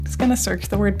going to search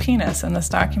the word penis in this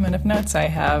document of notes I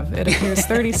have. It appears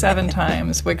 37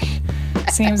 times, which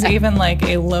seems even like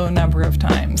a low number of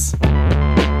times.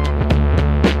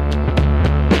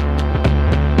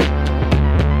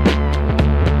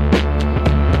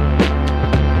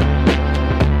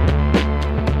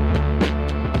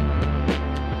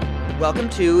 Welcome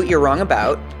to You're Wrong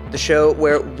About, the show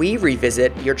where we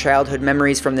revisit your childhood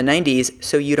memories from the 90s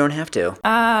so you don't have to.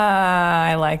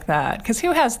 I like that, because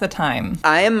who has the time?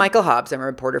 I am Michael Hobbs. I'm a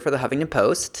reporter for the Huffington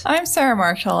Post. I'm Sarah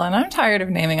Marshall, and I'm tired of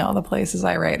naming all the places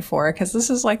I write for, because this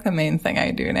is like the main thing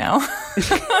I do now.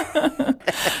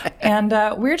 And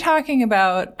we're talking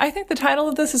about, I think the title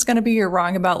of this is going to be You're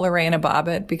Wrong About Lorena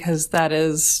Bobbitt, because that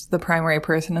is the primary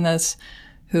person in this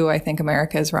who I think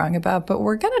America is wrong about. But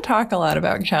we're going to talk a lot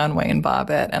about John Wayne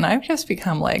Bobbitt, and I've just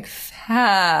become, like,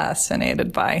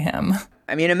 fascinated by him.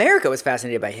 I mean, America was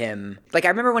fascinated by him. Like, I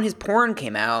remember when his porn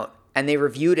came out, and they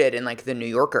reviewed it in, like, The New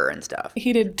Yorker and stuff.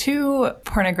 He did 2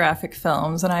 pornographic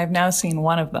films, and I've now seen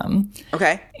one of them.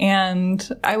 Okay. And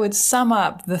I would sum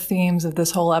up the themes of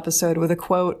this whole episode with a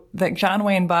quote that John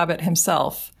Wayne Bobbitt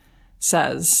himself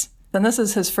says. Then this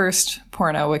is his first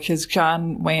porno, which is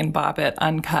John Wayne Bobbitt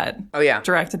Uncut. Oh, yeah.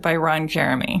 Directed by Ron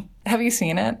Jeremy. Have you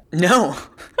seen it? No,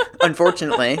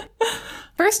 unfortunately.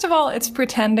 First of all, it's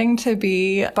pretending to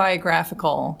be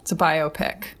biographical. It's a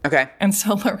biopic. Okay. And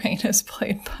so Lorena's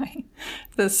played by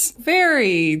this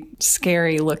very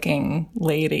scary-looking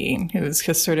lady who's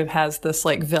just sort of has this,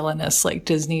 like, villainous, like,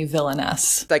 Disney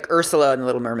villainess. Like Ursula in The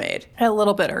Little Mermaid. A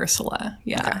little bit Ursula,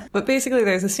 yeah. Okay. But basically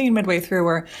there's a scene midway through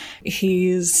where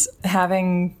he's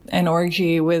having an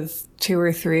orgy with 2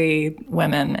 or 3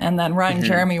 women, and then Ron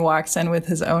Jeremy walks in with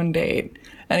his own date,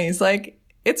 and he's like,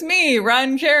 "It's me,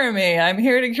 Ron Jeremy. I'm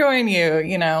here to join you,"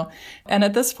 you know. And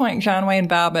at this point, John Wayne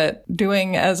Bobbitt,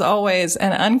 doing, as always,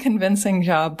 an unconvincing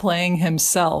job playing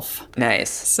himself, Nice.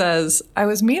 says, "I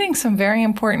was meeting some very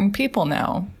important people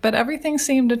now, but everything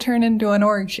seemed to turn into an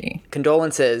orgy."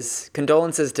 Condolences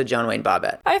to John Wayne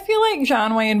Bobbitt. I feel like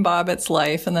John Wayne Bobbitt's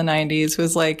life in the 90s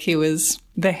was like he was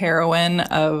the heroine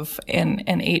of an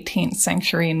 18th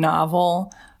century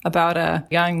novel about a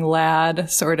young lad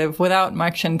sort of without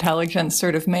much intelligence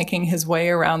sort of making his way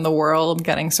around the world,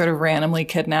 getting sort of randomly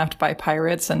kidnapped by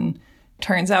pirates, and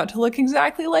turns out to look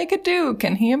exactly like a duke,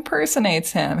 and he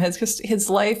impersonates him. His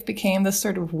life became this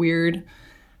sort of weird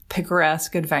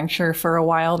picaresque adventure for a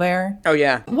while there. Oh,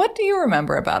 yeah. What do you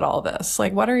remember about all this?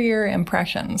 Like, what are your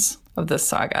impressions of this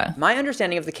saga? My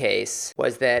understanding of the case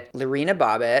was that Lorena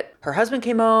Bobbitt, her husband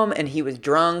came home and he was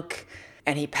drunk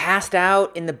and he passed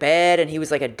out in the bed and he was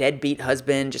like a deadbeat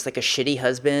husband, just like a shitty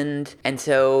husband. And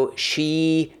so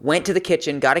she went to the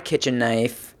kitchen, got a kitchen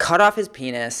knife, cut off his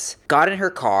penis, got in her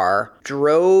car,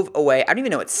 drove away. I don't even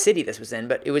know what city this was in,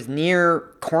 but it was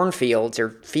near cornfields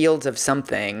or fields of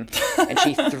something. And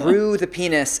she threw the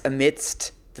penis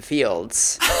amidst the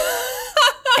fields.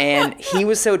 And he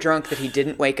was so drunk that he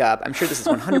didn't wake up. I'm sure this is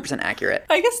 100% accurate.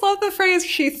 I just love the phrase,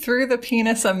 "she threw the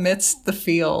penis amidst the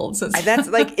fields." That's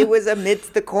like, it was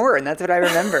amidst the corn. That's what I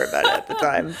remember about it at the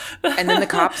time. And then the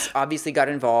cops obviously got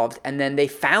involved, and then they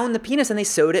found the penis and they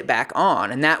sewed it back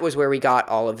on. And that was where we got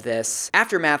all of this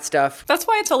aftermath stuff. That's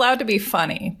why it's allowed to be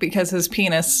funny, because his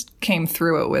penis came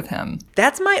through it with him.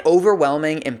 That's my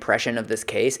overwhelming impression of this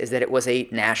case, is that it was a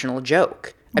national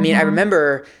joke. I mean, I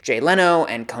remember Jay Leno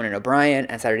and Conan O'Brien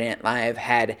and Saturday Night Live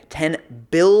had 10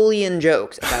 billion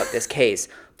jokes about this case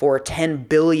for 10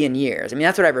 billion years. I mean,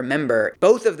 that's what I remember.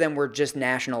 Both of them were just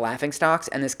national laughingstocks,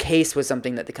 and this case was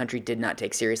something that the country did not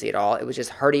take seriously at all. It was just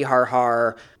hardy har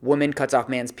har, woman cuts off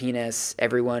man's penis,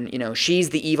 everyone, you know, she's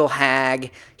the evil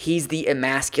hag, he's the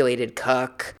emasculated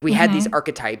cuck. We had these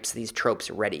archetypes, these tropes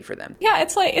ready for them. Yeah,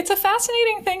 it's like, it's a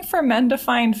fascinating thing for men to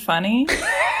find funny.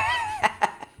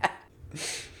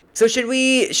 So should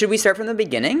we start from the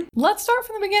beginning? Let's start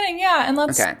from the beginning, yeah. And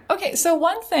let's... Okay, so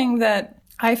one thing that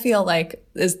I feel like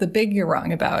is the big you're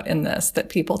wrong about in this that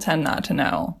people tend not to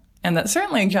know, and that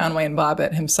certainly John Wayne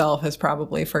Bobbitt himself has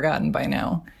probably forgotten by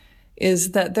now,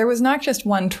 is that there was not just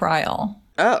one trial.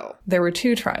 Oh. There were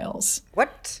 2 trials.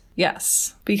 What?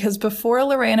 Yes, because before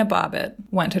Lorena Bobbitt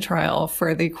went to trial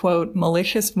for the, quote,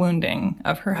 malicious wounding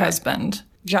of her husband,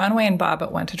 John Wayne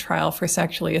Bobbitt went to trial for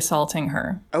sexually assaulting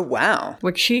her. Oh, wow.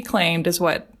 Which she claimed is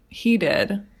what he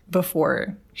did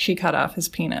before she cut off his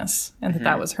penis, and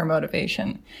that was her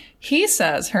motivation. He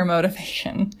says her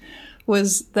motivation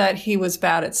was that he was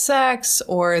bad at sex,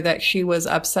 or that she was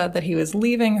upset that he was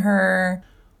leaving her,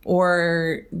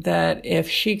 or that if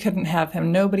she couldn't have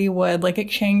him, nobody would. Like, it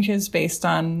changes based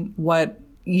on what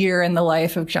year in the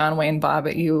life of John Wayne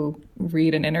Bobbitt you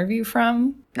read an interview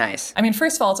from. Nice. I mean,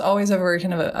 first of all, it's always a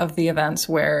version of the events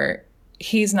where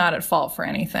he's not at fault for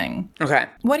anything. Okay.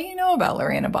 What do you know about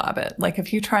Lorena Bobbitt? Like,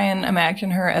 if you try and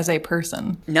imagine her as a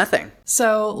person. Nothing.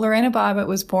 So Lorena Bobbitt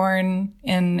was born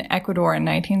in Ecuador in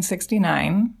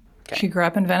 1969. Okay. She grew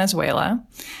up in Venezuela.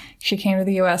 She came to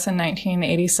the U.S. in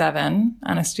 1987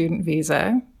 on a student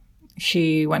visa.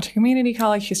 She went to community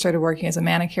college. She started working as a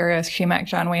manicurist. She met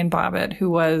John Wayne Bobbitt, who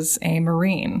was a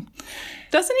Marine.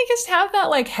 Doesn't he just have that,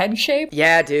 like, head shape?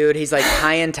 Yeah, dude. He's, like,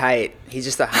 high and tight. He's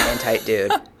just a high and tight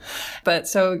dude. But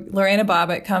so Lorena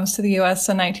Bobbitt comes to the U.S.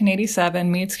 in 1987,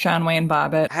 meets John Wayne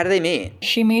Bobbitt. How do they meet?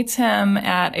 She meets him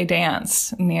at a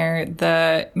dance near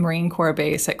the Marine Corps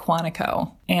base at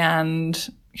Quantico. And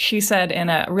she said in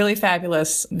a really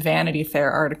fabulous Vanity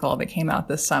Fair article that came out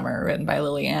this summer, written by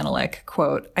Lily Analik,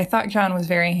 quote, "I thought John was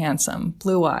very handsome,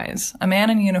 blue eyes, a man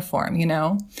in uniform, you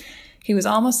know? He was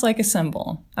almost like a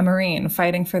symbol, a Marine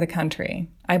fighting for the country.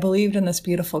 I believed in this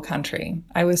beautiful country.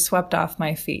 I was swept off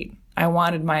my feet. I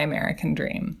wanted my American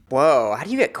dream." Whoa, how do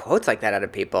you get quotes like that out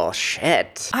of people?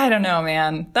 Shit. I don't know,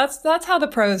 man. That's how the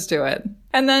pros do it.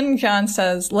 And then John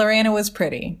says, Lorena was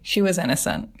pretty. She was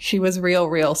innocent. She was real,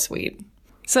 real sweet.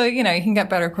 So, you know, you can get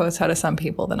better quotes out of some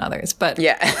people than others. But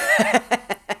yeah.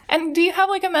 And do you have,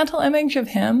 like, a mental image of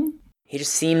him? He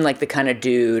just seemed like the kind of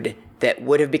dude that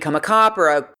would have become a cop or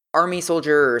a army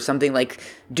soldier or something, like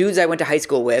dudes I went to high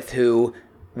school with who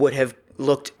would have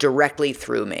looked directly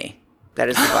through me. That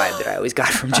is the vibe that I always got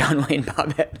from John Wayne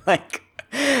Bobbitt. Like,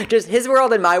 just his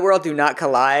world and my world do not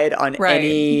collide on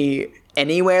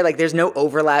anywhere. Like, there's no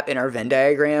overlap in our Venn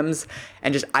diagrams.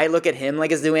 And just, I look at him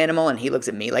like a zoo animal and he looks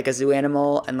at me like a zoo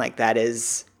animal. And, like,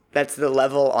 that's the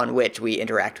level on which we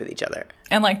interact with each other.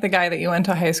 And, like, the guy that you went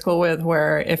to high school with,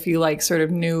 where if you, like, sort of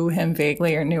knew him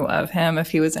vaguely or knew of him,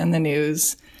 if he was in the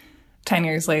news 10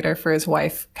 years later for his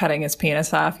wife cutting his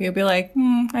penis off, you'd be like,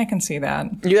 I can see that.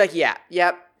 You're like, yeah,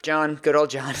 yep, John, good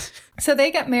old John. So they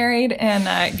get married in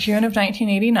June of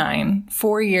 1989,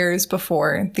 4 years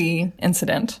before the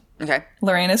incident. Okay.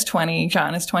 Lorena's 20,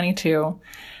 John is 22.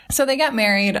 So they get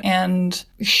married, and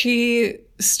she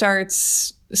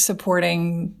starts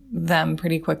supporting them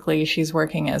pretty quickly. She's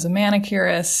working as a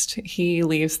manicurist. He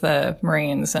leaves the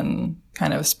Marines and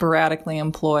kind of sporadically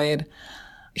employed.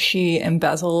 She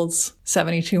embezzles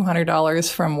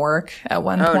 $7,200 from work at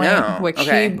one point, which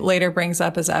she later brings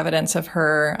up as evidence of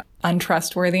her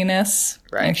untrustworthiness.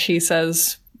 Right. And she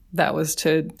says that was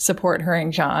to support her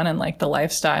and John and, like, the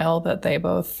lifestyle that they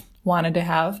both wanted to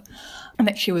have, and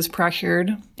that she was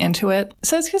pressured into it.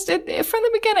 So it's just, from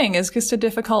the beginning, it's just a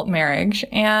difficult marriage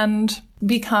and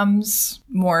becomes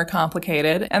more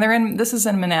complicated. And this is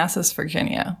in Manassas,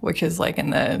 Virginia, which is, like, in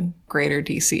the greater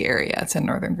DC area. It's in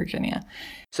Northern Virginia.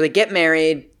 So they get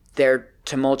married. They're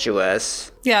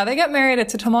tumultuous. Yeah, they get married.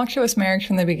 It's a tumultuous marriage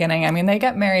from the beginning. I mean, they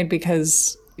get married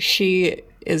because she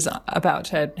is about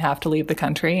to have to leave the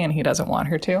country and he doesn't want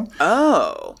her to.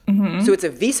 Oh. Mm-hmm. So it's a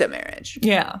visa marriage.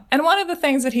 Yeah. And one of the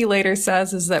things that he later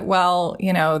says is that, well,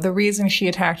 you know, the reason she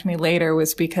attacked me later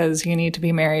was because you need to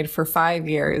be married for 5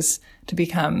 years to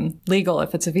become legal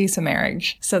if it's a visa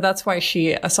marriage. So that's why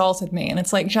she assaulted me. And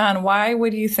it's like, John, why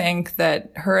would you think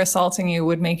that her assaulting you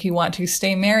would make you want to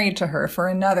stay married to her for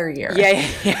another year?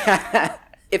 Yeah.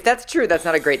 If that's true, that's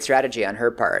not a great strategy on her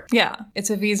part. Yeah. It's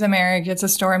a visa marriage. It's a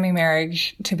stormy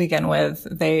marriage to begin with.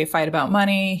 They fight about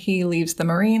money. He leaves the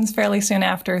Marines fairly soon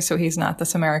after, so he's not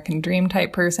this American dream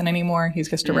type person anymore. He's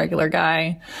just a regular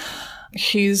guy.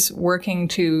 She's working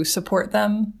to support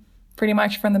them pretty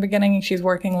much from the beginning. She's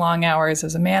working long hours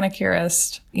as a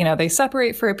manicurist. You know, they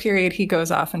separate for a period. He goes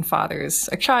off and fathers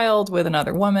a child with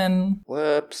another woman.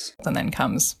 Whoops. And then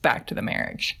comes back to the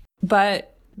marriage.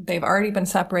 But they've already been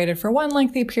separated for one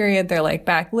lengthy period. They're, like,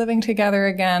 back living together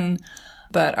again,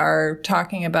 but are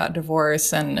talking about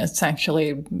divorce. And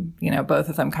essentially, you know, both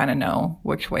of them kind of know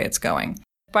which way it's going.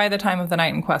 By the time of the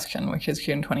night in question, which is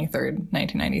June 23rd,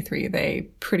 1993, they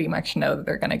pretty much know that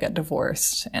they're going to get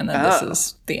divorced. And then this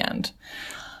is the end.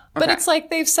 But it's like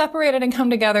they've separated and come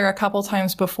together a couple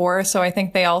times before. So I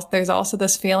think there's also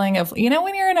this feeling of, you know,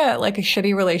 when you're in a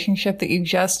shitty relationship that you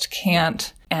just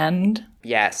can't end.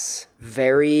 Yes.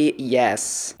 Very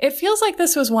yes. It feels like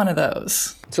this was one of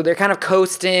those. So they're kind of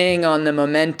coasting on the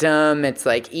momentum. It's,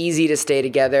 like, easy to stay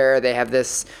together. They have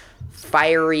this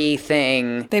fiery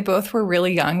thing. They both were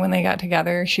really young when they got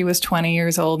together. She was 20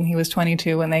 years old and he was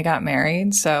 22 when they got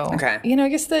married. So, you know, I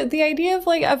guess the idea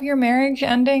of your marriage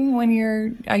ending when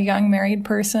you're a young married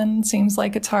person seems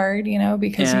like it's hard, you know,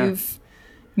 because you've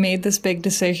made this big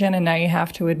decision and now you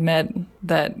have to admit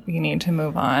that you need to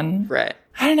move on. Right.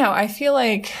 I don't know. I feel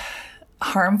like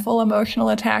harmful emotional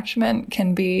attachment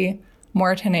can be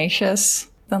more tenacious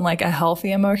than like a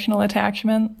healthy emotional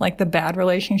attachment. Like the bad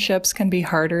relationships can be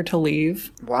harder to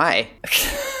leave. Why?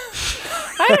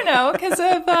 I don't know, because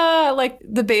of like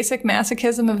the basic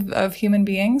masochism of human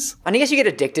beings. And I guess you get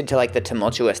addicted to like the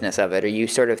tumultuousness of it, or you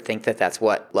sort of think that that's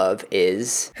what love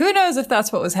is. Who knows if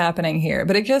that's what was happening here,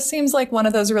 but it just seems like one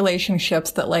of those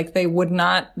relationships that like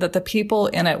that the people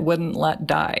in it wouldn't let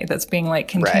die. That's being like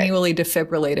continually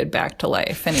defibrillated back to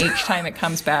life. And each time it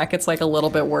comes back, it's like a little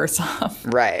bit worse off.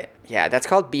 Right. Yeah, that's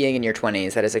called being in your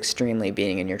 20s. That is extremely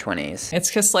being in your 20s. It's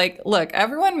just like, look,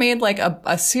 everyone made like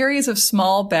a series of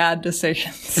small bad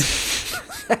decisions.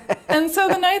 And so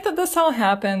the night that this all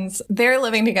happens, they're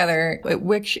living together,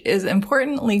 which is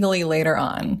important legally later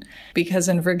on, because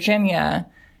in Virginia,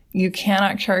 you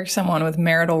cannot charge someone with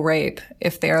marital rape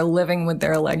if they are living with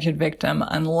their alleged victim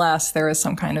unless there is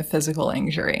some kind of physical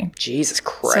injury. Jesus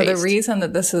Christ. So the reason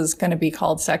that this is going to be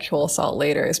called sexual assault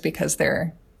later is because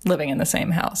they're living in the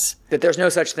same house. That there's no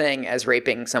such thing as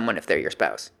raping someone if they're your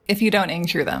spouse. If you don't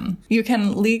injure them. You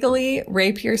can legally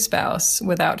rape your spouse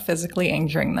without physically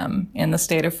injuring them in the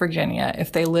state of Virginia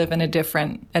if they live at a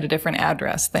different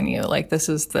address than you. Like this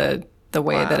is the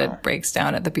way that it breaks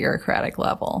down at the bureaucratic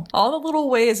level. All the little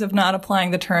ways of not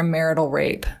applying the term marital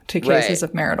rape to cases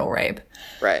of marital rape.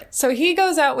 Right. So he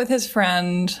goes out with his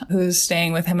friend who's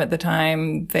staying with him at the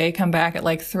time. They come back at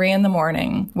like 3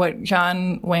 a.m. What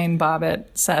John Wayne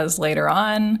Bobbitt says later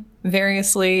on,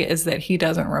 variously, is that he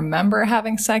doesn't remember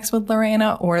having sex with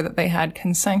Lorena or that they had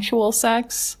consensual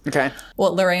sex. Okay.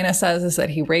 What Lorena says is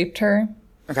that he raped her.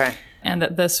 Okay. And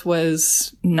that this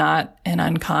was not an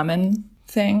uncommon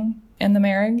thing in the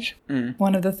marriage.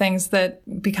 One of the things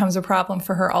that becomes a problem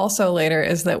for her also later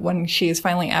is that when she is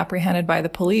finally apprehended by the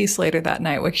police later that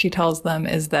night, what she tells them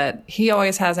is that he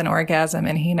always has an orgasm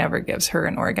and he never gives her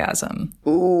an orgasm.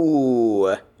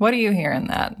 Ooh. What do you hear in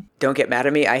that? Don't get mad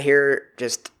at me. I hear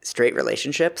just straight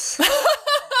relationships.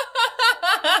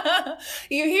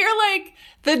 You hear like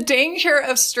the danger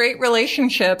of straight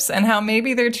relationships and how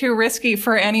maybe they're too risky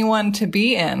for anyone to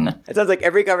be in. It sounds like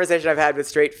every conversation I've had with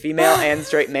straight female and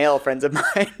straight male friends of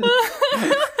mine.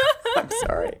 I'm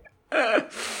sorry.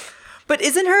 But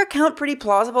isn't her account pretty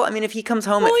plausible? I mean, if he comes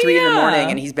home at 3 in the morning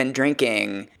and he's been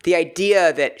drinking, the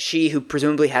idea that she, who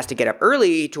presumably has to get up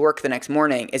early to work the next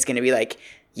morning, is going to be like,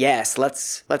 yes,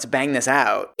 let's bang this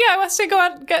out. Yeah, I wants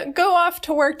to go off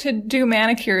to work to do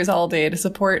manicures all day to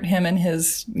support him and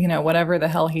his, whatever the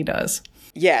hell he does.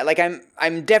 Yeah, like I'm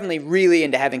definitely really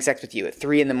into having sex with you at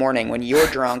 3 in the morning when you're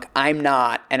drunk, I'm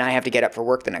not, and I have to get up for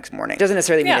work the next morning. It doesn't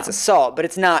necessarily mean it's assault, but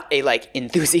it's not a like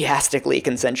enthusiastically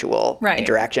consensual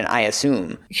interaction, I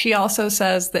assume. She also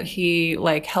says that he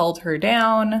like held her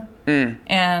down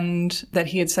and that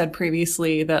he had said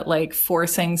previously that like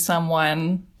forcing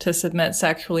someone to submit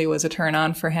sexually was a turn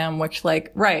on for him, which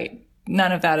like,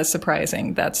 none of that is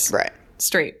surprising. That's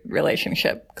straight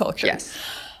relationship culture. Yes.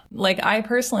 Like, I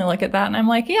personally look at that and I'm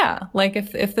like, yeah, like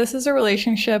if this is a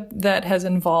relationship that has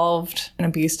involved an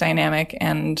abuse dynamic,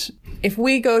 and if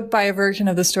we go by a version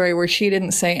of the story where she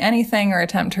didn't say anything or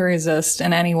attempt to resist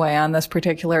in any way on this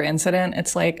particular incident,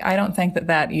 it's like, I don't think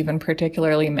that even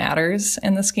particularly matters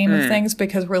in the scheme of things,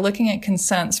 because we're looking at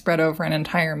consent spread over an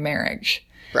entire marriage.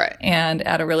 Right. And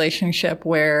at a relationship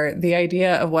where the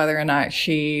idea of whether or not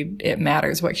it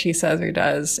matters what she says or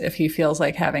does if he feels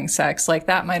like having sex, like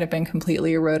that might have been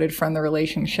completely eroded from the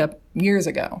relationship years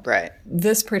ago. Right.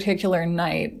 This particular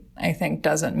night, I think,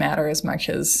 doesn't matter as much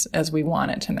as we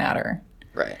want it to matter.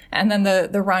 Right. And then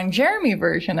the Ron Jeremy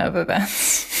version of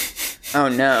events. Oh,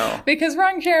 no. Because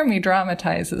Ron Jeremy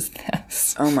dramatizes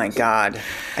this. Oh, my God.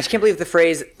 I just can't believe the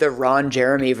phrase, the Ron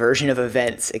Jeremy version of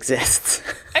events exists.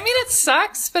 I mean, it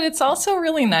sucks, but it's also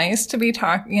really nice to be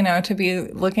to be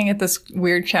looking at this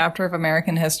weird chapter of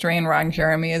American history and Ron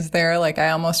Jeremy is there. Like,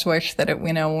 I almost wish that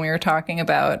when we were talking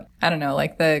about, I don't know,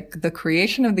 like the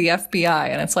creation of the FBI,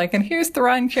 and it's like, and here's the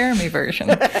Ron Jeremy version.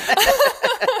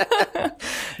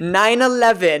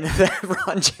 9/11, the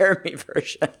Ron Jeremy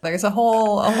version. There's a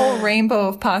whole rainbow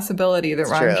of possibility that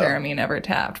Ron Jeremy never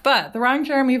tapped. But the Ron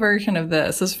Jeremy version of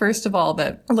this is, first of all,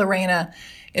 that Lorena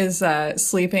is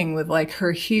sleeping with like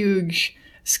her huge,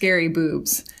 scary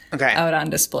boobs out on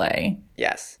display.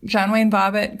 Yes. John Wayne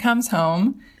Bobbitt comes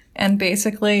home and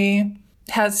basically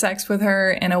has sex with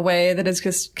her in a way that is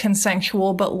just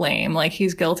consensual but lame. Like,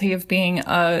 he's guilty of being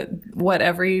what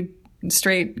every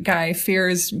straight guy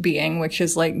fears being, which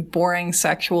is like boring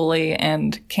sexually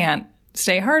and can't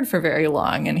stay hard for very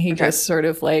long. And he just sort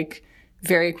of like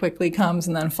very quickly comes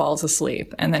and then falls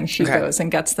asleep. And then she goes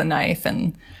and gets the knife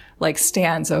and like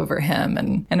stands over him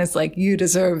and is like, you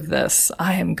deserve this.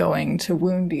 I am going to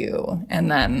wound you. And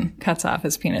then cuts off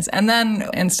his penis. And then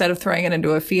instead of throwing it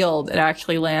into a field, it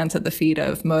actually lands at the feet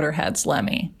of Motörhead's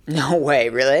Lemmy. No way,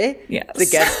 really? Yes. The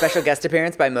special guest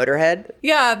appearance by Motörhead?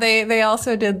 Yeah, they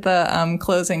also did the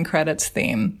closing credits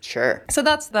theme. Sure. So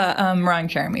that's the Ron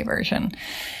Jeremy version.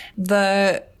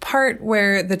 The part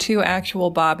where the two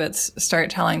actual Bobbitts start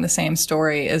telling the same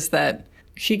story is that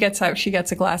she gets out, she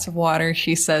gets a glass of water.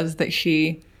 She says that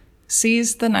she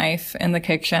sees the knife in the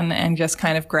kitchen and just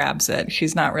kind of grabs it.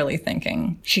 She's not really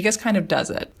thinking. She just kind of does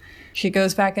it. She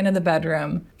goes back into the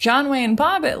bedroom. John Wayne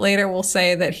Bobbitt later will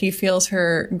say that he feels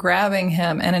her grabbing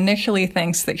him and initially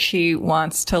thinks that she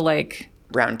wants to like...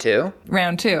 Round two?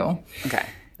 Round two. Okay.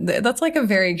 That's like a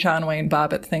very John Wayne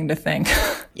Bobbitt thing to think.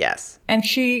 Yes. And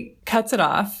she cuts it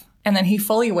off, and then he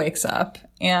fully wakes up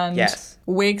and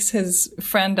wakes his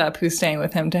friend up who's staying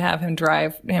with him to have him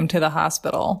drive him to the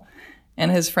hospital.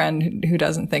 And his friend, who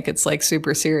doesn't think it's like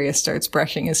super serious, starts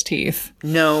brushing his teeth.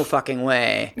 No fucking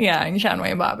way. Yeah, and John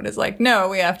Wayne Bobbitt is like, no,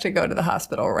 we have to go to the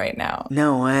hospital right now.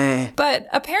 No way. But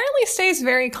apparently stays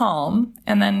very calm.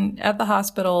 And then at the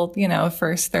hospital, you know,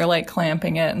 first they're like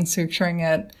clamping it and suturing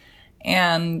it.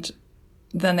 And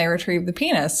then they retrieve the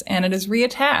penis, and it is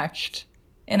reattached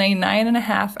in a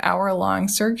 9.5-hour-long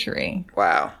surgery.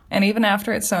 Wow. And even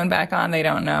after it's sewn back on, they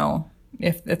don't know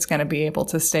if it's going to be able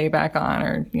to stay back on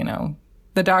or, you know.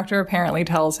 The doctor apparently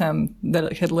tells him that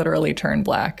it could literally turn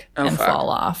black and fall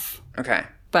off. Okay.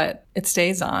 But it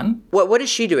stays on. What is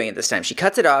she doing at this time? She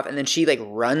cuts it off and then she like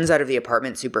runs out of the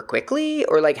apartment super quickly?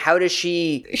 Or like how does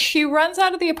she... She runs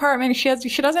out of the apartment. She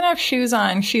doesn't have shoes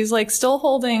on. She's like still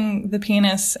holding the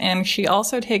penis, and she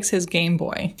also takes his Game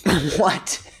Boy.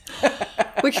 What?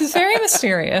 Which is very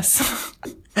mysterious.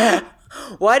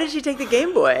 Why did she take the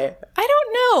Game Boy? I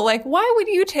don't know. Like, why would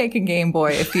you take a Game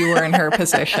Boy if you were in her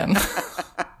position?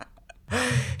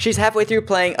 She's halfway through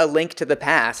playing A Link to the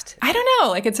Past. I don't know.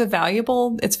 Like, it's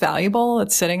valuable. It's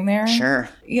sitting there. Sure.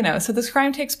 You know, so this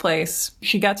crime takes place.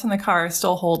 She gets in the car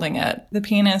still holding it. The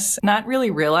penis, not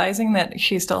really realizing that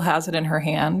she still has it in her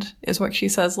hand, is what she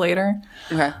says later.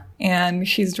 Okay. And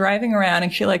she's driving around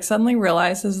and she like suddenly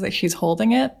realizes that she's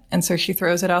holding it. And so she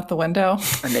throws it out the window.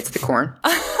 Amidst the corn.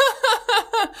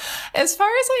 As far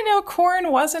as I know,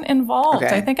 corn wasn't involved.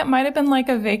 Okay. I think it might have been like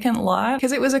a vacant lot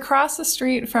because it was across the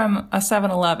street from a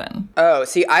 7-Eleven. Oh,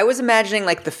 see, I was imagining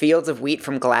like the fields of wheat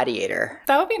from Gladiator.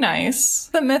 That would be nice.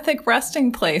 The mythic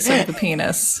resting place of the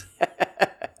penis.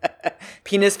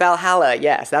 Penis Valhalla,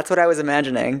 yes, that's what I was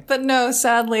imagining. But no,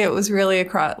 sadly, it was really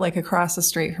across the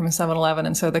street from a 7-Eleven.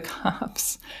 And so the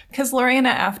cops, because Lorena,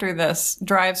 after this,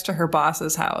 drives to her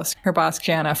boss's house, her boss,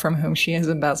 Jana, from whom she has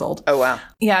embezzled. Oh, wow.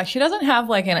 Yeah, she doesn't have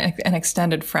like an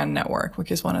extended friend network,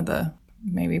 which is one of the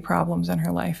maybe problems in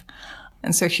her life.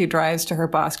 And so she drives to her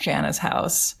boss, Jana's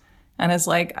house. And is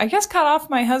like, I just cut off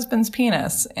my husband's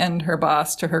penis. And her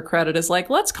boss, to her credit, is like,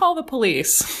 let's call the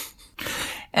police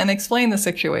and explain the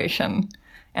situation.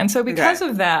 And so because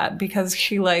of that, because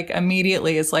she like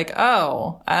immediately is like,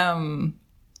 oh, I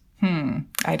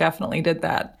definitely did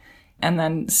that. And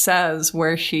then says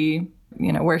where she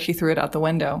threw it out the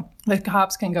window. The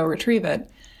cops can go retrieve it.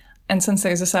 And since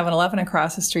there's a 7-Eleven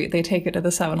across the street, they take it to the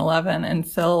 7-Eleven and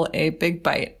fill a Big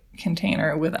Bite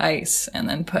container with ice and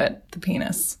then put the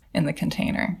penis in the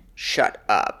container. Shut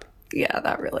up. Yeah,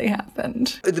 that really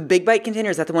happened. The Big Bite container,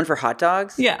 is that the one for hot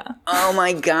dogs? Yeah. Oh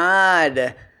my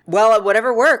God. Well,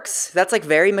 whatever works. That's like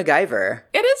very MacGyver.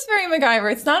 It is very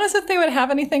MacGyver. It's not as if they would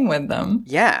have anything with them.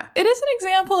 Yeah. It is an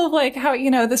example of like how, you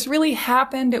know, this really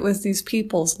happened. It was these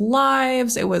people's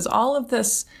lives. It was all of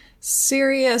this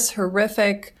serious,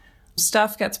 horrific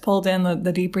stuff gets pulled in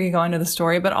the deeper you go into the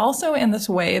story, but also in this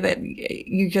way that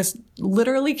you just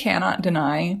literally cannot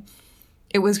deny.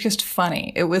 It was just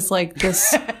funny. It was like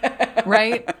this,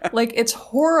 right? Like, it's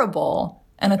horrible.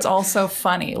 And it's also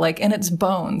funny. Like, in its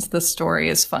bones, the story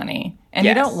is funny. And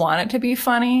you don't want it to be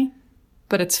funny,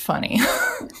 but it's funny.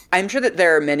 I'm sure that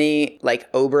there are many, like,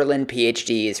 Oberlin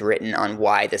PhDs written on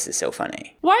why this is so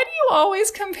funny. Why do you always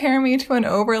compare me to an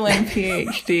Oberlin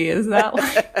PhD? Is that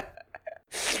like...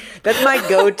 That's my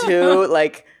go-to,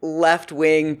 like,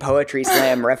 left-wing poetry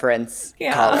slam reference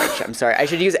college. I'm sorry. I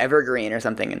should use Evergreen or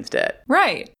something instead.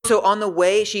 Right. So on the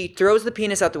way, she throws the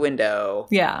penis out the window.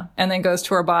 Yeah. And then goes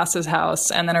to her boss's house.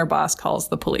 And then her boss calls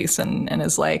the police and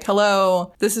is like,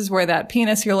 hello, this is where that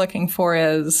penis you're looking for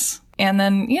is. And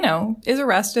then, you know, is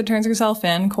arrested, turns herself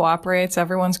in, cooperates.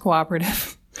 Everyone's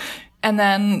cooperative. And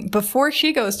then before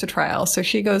she goes to trial, so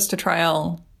she goes to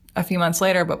trial a few months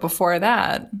later, but before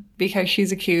that, because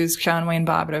she's accused John Wayne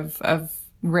Bobbitt of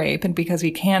rape, and because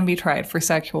he can be tried for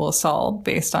sexual assault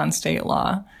based on state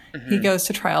law, He goes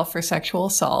to trial for sexual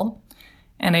assault,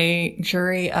 and a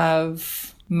jury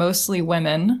of mostly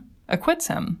women acquits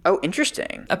him. Oh,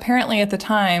 interesting. Apparently at the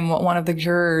time, what one of the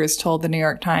jurors told the New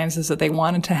York Times is that they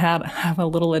wanted to have a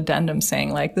little addendum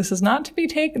saying, like, this is not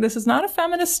a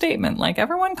feminist statement. Like,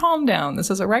 everyone calm down. This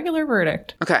is a regular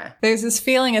verdict. Okay. There's this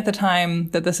feeling at the time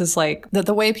that this is like, that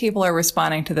the way people are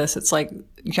responding to this, it's like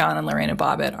John and Lorena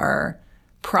Bobbitt are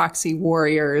proxy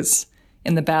warriors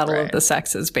in the battle of the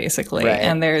sexes, basically. Right.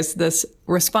 And there's this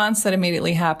response that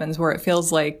immediately happens where it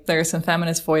feels like there are some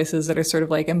feminist voices that are sort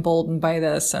of like emboldened by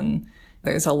this. And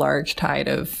there's a large tide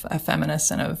of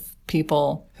feminists and of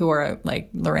people who are like,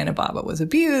 Lorena Bobbitt was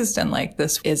abused, and like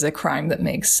this is a crime that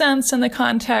makes sense in the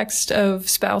context of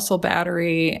spousal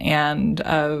battery and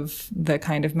of the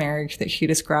kind of marriage that she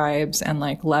describes, and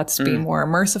like, let's be more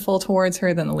merciful towards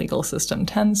her than the legal system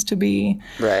tends to be.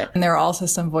 Right. And there are also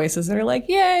some voices that are like,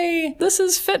 yay, this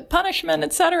is fit punishment,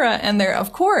 etc. And there,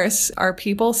 of course, are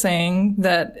people saying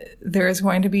that there is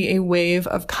going to be a wave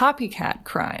of copycat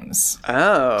crimes.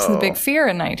 Oh. It's the big fear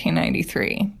in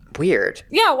 1993. Weird.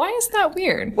 Yeah, why is that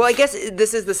weird? Well, I guess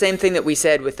this is the same thing that we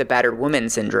said with the battered woman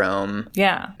syndrome.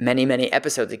 Yeah. Many, many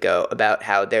episodes ago, about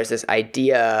how there's this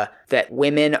idea that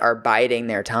women are biding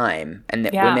their time and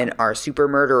that women are super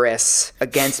murderous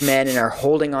against men and are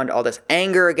holding on to all this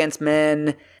anger against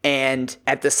men. And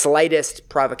at the slightest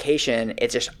provocation,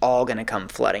 it's just all going to come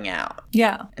flooding out.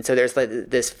 Yeah. And so there's like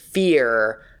this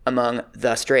fear among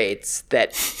the straights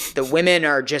that the women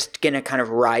are just going to kind of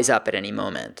rise up at any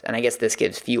moment. And I guess this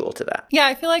gives fuel to that. Yeah,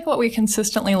 I feel like what we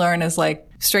consistently learn is like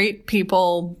straight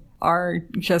people are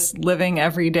just living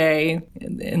every day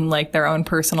in like their own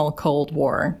personal Cold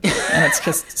War. And it's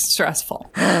just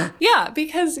stressful. Yeah,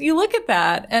 because you look at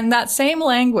that, and that same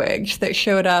language that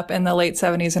showed up in the late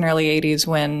 70s and early 80s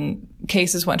when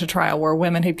cases went to trial where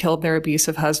women had killed their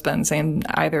abusive husbands and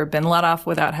either been let off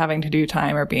without having to do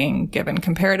time or being given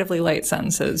comparatively light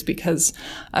sentences because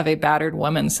of a battered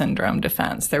woman syndrome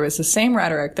defense. There was the same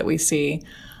rhetoric that we see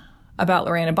about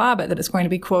Lorena Bobbitt, that it's going to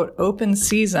be, quote, open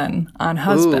season on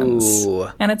husbands. Ooh,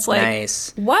 and it's like,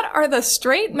 nice. What are the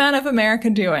straight men of America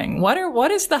doing?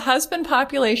 What is the husband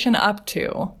population up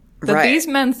to? That these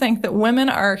men think that women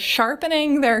are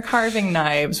sharpening their carving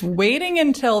knives, waiting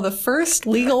until the first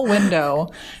legal window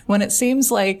when it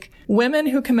seems like women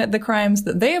who commit the crimes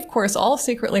that they, of course, all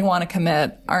secretly want to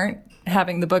commit aren't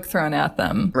having the book thrown at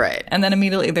them. Right. And then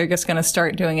immediately they're just going to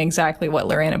start doing exactly what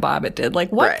Lorena Bobbitt did.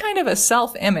 Like, what kind of a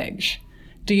self-image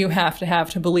do you have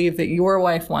to believe that your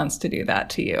wife wants to do that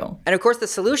to you? And of course, the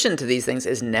solution to these things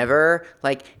is never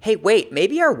like, hey, wait,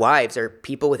 maybe our wives are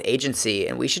people with agency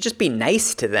and we should just be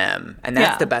nice to them. And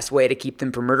that's the best way to keep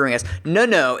them from murdering us.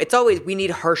 No, it's always, we need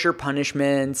harsher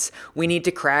punishments. We need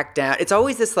to crack down. It's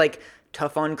always this like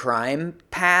tough on crime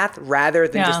path rather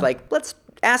than just like, let's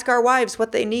ask our wives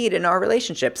what they need in our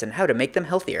relationships and how to make them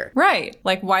healthier. Right.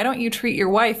 Like, why don't you treat your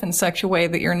wife in such a way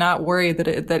that you're not worried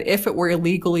that if it were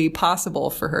legally possible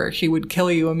for her, she would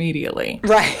kill you immediately?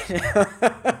 Right.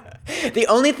 The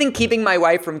only thing keeping my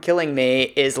wife from killing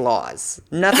me is laws.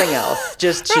 Nothing else.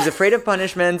 Just she's afraid of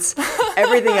punishments.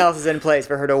 Everything else is in place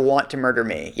for her to want to murder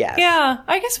me. Yes. Yeah.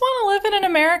 I just want to live in an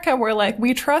America where, like,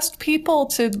 we trust people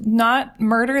to not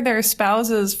murder their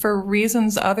spouses for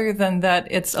reasons other than that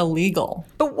it's illegal.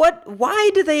 But why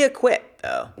do they acquit,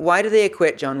 though? Why do they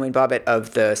acquit John Wayne Bobbitt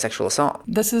of the sexual assault?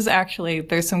 This is actually,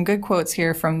 there's some good quotes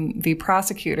here from the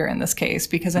prosecutor in this case,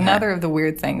 because another of the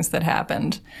weird things that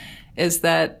happened is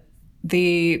that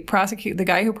the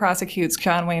guy who prosecutes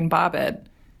John Wayne Bobbitt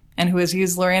and who has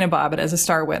used Lorena Bobbitt as a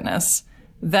star witness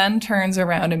then turns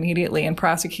around immediately and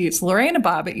prosecutes Lorena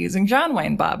Bobbitt using John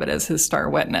Wayne Bobbitt as his star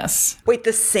witness. Wait,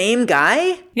 the same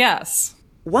guy? Yes.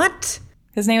 What?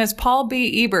 His name is Paul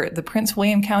B. Ebert, the Prince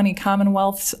William County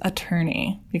Commonwealth's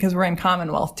attorney, because we're in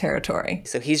Commonwealth territory.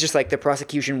 So he's just like the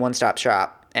prosecution one-stop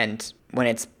shop, and when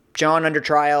it's John under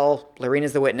trial,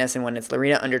 Lorena's the witness, and when it's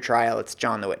Lorena under trial, it's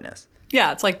John the witness.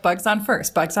 Yeah, it's like bugs on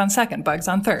first, bugs on second, bugs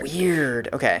on third. Weird.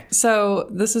 Okay. So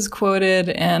this is quoted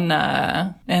in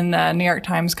New York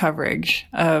Times coverage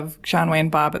of John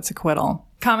Wayne Bobbitt's acquittal.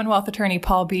 Commonwealth attorney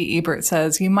Paul B. Ebert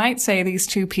says, "You might say these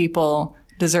two people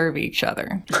deserve each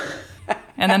other."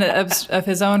 And then of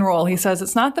his own role, he says,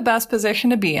 "It's not the best position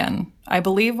to be in. I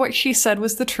believe what she said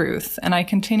was the truth, and I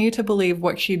continue to believe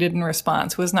what she did in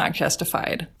response was not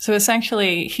justified." So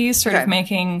essentially, he's sort of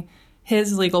making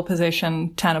his legal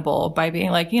position tenable by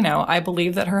being like, I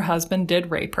believe that her husband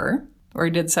did rape her or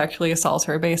did sexually assault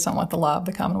her based on what the law of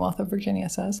the Commonwealth of Virginia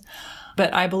says.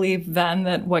 But I believe then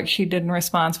that what she did in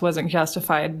response wasn't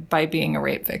justified by being a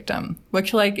rape victim,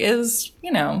 which is,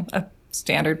 a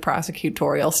standard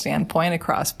prosecutorial standpoint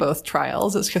across both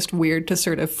trials. It's just weird to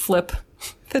sort of flip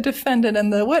the defendant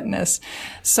and the witness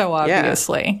so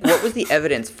obviously. Yeah. What was the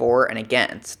evidence for and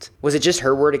against? Was it just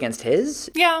her word against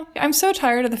his? Yeah. I'm so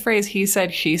tired of the phrase he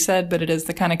said, she said, but it is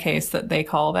the kind of case that they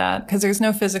call that because there's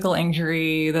no physical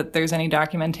injury that there's any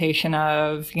documentation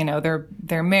of. You know,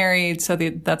 they're married, so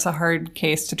that's a hard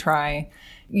case to try.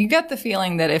 You get the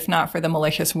feeling that if not for the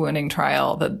malicious wounding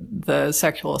trial, that the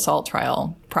sexual assault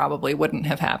trial probably wouldn't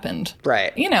have happened.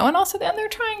 Right. You know, and also then they're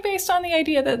trying based on the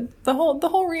idea that the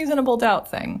whole reasonable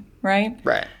doubt thing, right?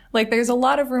 Right. Like there's a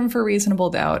lot of room for reasonable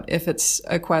doubt if it's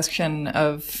a question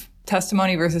of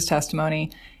testimony versus testimony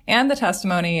and the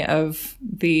testimony of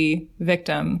the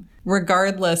victim,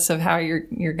 regardless of how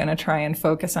you're going to try and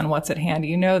focus on what's at hand.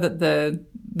 You know that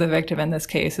the victim in this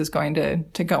case is going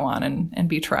to go on and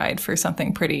be tried for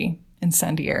something pretty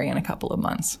incendiary in a couple of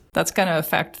months. That's going to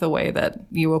affect the way that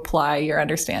you apply your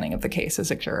understanding of the case as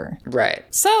a juror. Right.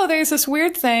 So there's this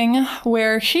weird thing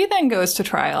where she then goes to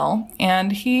trial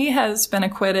and he has been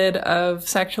acquitted of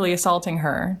sexually assaulting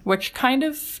her, which kind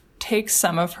of takes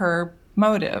some of her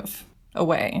motive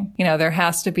away. You know, there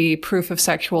has to be proof of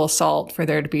sexual assault for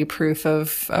there to be proof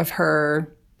of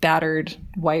her battered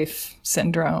wife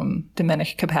syndrome,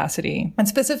 diminished capacity. And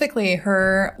specifically,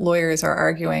 her lawyers are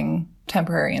arguing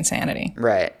temporary insanity.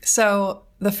 Right. So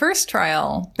the first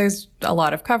trial, there's a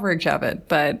lot of coverage of it,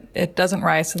 but it doesn't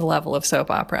rise to the level of soap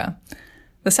opera.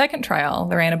 The second trial,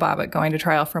 Lorena Bobbitt going to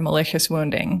trial for malicious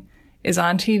wounding, is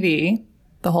on TV,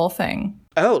 the whole thing.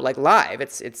 Oh, like live.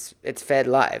 It's fed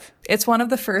live. It's one of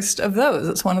the first of those.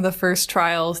 It's one of the first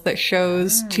trials that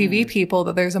shows TV people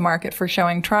that there's a market for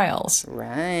showing trials. Right.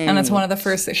 And it's one of the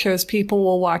first that shows people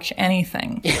will watch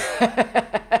anything.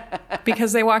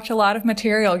 Because they watch a lot of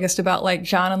material just about like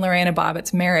John and Lorena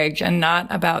Bobbitt's marriage and not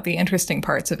about the interesting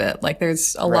parts of it. Like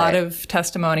there's a lot of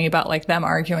testimony about like them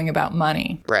arguing about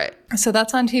money. Right. So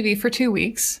that's on TV for 2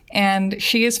 weeks. And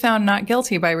she is found not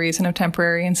guilty by reason of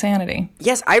temporary insanity.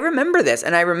 Yes, I remember this.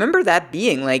 And I remember that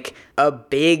being like a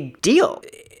big deal.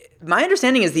 My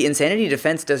understanding is the insanity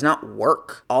defense does not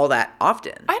work all that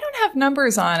often. I don't have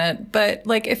numbers on it, but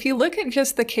like if you look at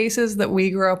just the cases that we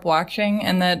grew up watching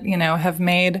and that, you know, have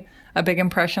made a big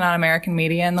impression on American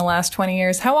media in the last 20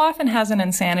 years, how often has an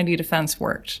insanity defense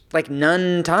worked? Like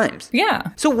none times. Yeah.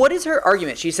 So what is her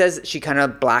argument? She says she kind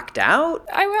of blacked out?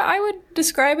 I would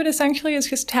describe it essentially as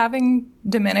just having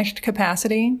diminished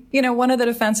capacity. You know, one of the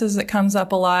defenses that comes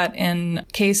up a lot in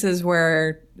cases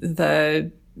where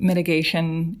the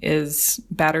mitigation is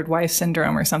battered wife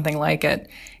syndrome or something like it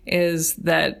is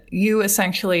that you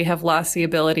essentially have lost the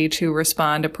ability to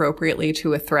respond appropriately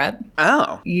to a threat.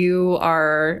 Oh. You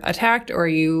are attacked or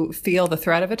you feel the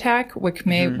threat of attack, which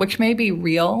may be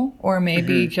real or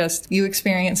maybe just you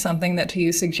experience something that to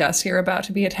you suggests you're about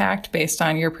to be attacked based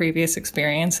on your previous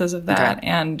experiences of that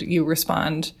and you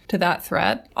respond to that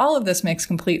threat. All of this makes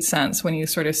complete sense when you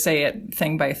sort of say it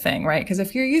thing by thing, right? Because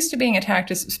if you're used to being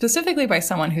attacked specifically by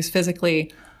someone who's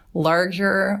physically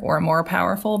larger or more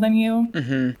powerful than you,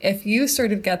 if you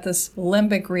sort of get this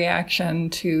limbic reaction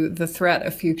to the threat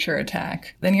of future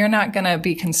attack, then you're not going to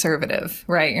be conservative,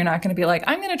 right? You're not going to be like,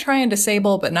 I'm going to try and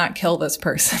disable but not kill this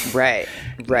person. Right.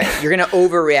 You're going to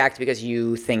overreact because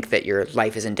you think that your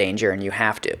life is in danger and you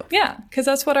have to. Yeah, because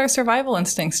that's what our survival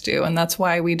instincts do. And that's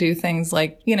why we do things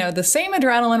like, you know, the same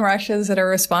adrenaline rushes that are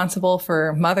responsible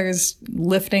for mothers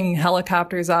lifting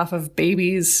helicopters off of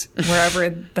babies, wherever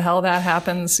the hell that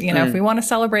happens. You know, if we want to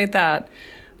celebrate that,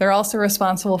 they're also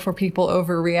responsible for people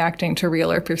overreacting to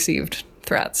real or perceived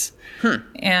threats.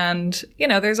 And, you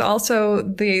know, there's also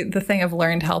the thing of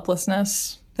learned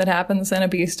helplessness that happens in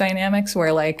abuse dynamics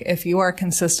where, like, if you are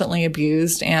consistently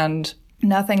abused and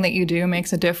nothing that you do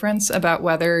makes a difference about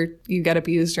whether you get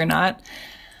abused or not,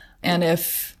 and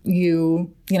if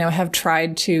you know, have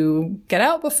tried to get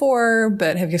out before,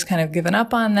 but have just kind of given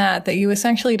up on that, that you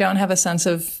essentially don't have a sense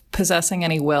of possessing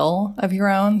any will of your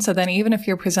own. So then even if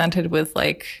you're presented with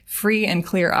like free and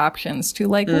clear options to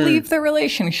like leave the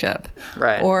relationship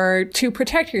or to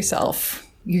protect yourself,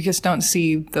 you just don't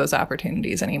see those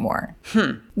opportunities anymore.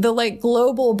 The like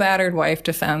global battered wife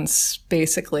defense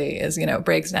basically is, you know,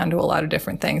 breaks down to a lot of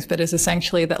different things, but is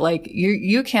essentially that like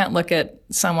you can't look at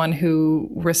someone who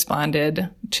responded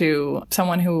to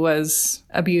someone who was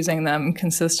abusing them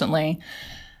consistently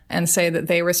and say that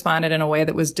they responded in a way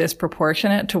that was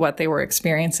disproportionate to what they were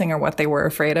experiencing or what they were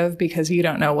afraid of, because you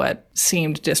don't know what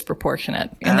seemed disproportionate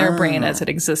in their brain as it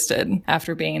existed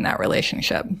after being in that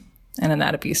relationship and in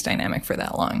that abuse dynamic for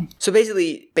that long. So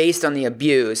basically, based on the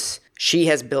abuse, she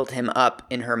has built him up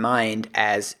in her mind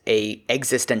as a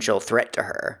existential threat to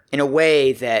her in a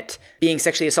way that being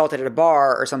sexually assaulted at a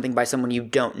bar or something by someone you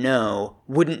don't know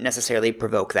wouldn't necessarily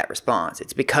provoke that response.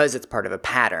 It's because it's part of a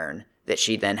pattern that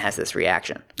she then has this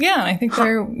reaction. Yeah, I think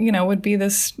there, would be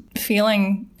this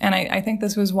feeling, and I think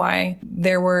this was why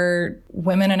there were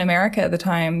women in America at the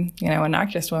time, and not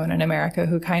just women in America,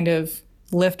 who kind of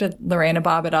lifted Lorena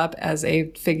Bobbitt up as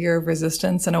a figure of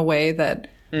resistance in a way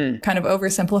that kind of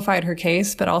oversimplified her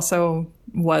case, but also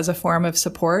was a form of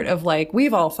support of like,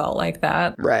 we've all felt like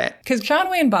that. Right. Because John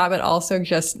Wayne Bobbitt also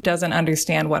just doesn't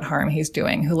understand what harm he's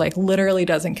doing, who like literally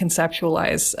doesn't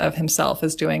conceptualize of himself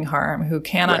as doing harm, who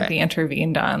cannot be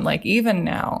intervened on, like even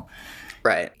now.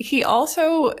 Right. He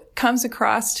also comes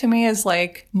across to me as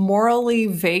like morally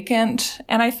vacant.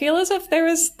 And I feel as if there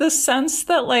was this sense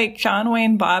that like John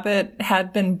Wayne Bobbitt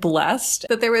had been blessed,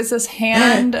 that there was this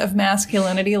hand of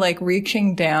masculinity like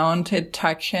reaching down to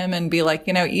touch him and be like,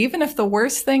 even if the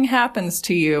worst thing happens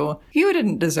to you, you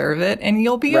didn't deserve it and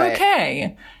you'll be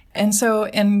okay. And so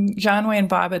in John Wayne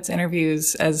Bobbitt's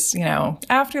interviews, as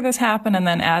after this happened, and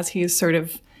then as he's sort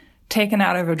of taken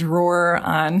out of a drawer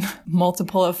on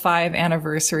multiple of 5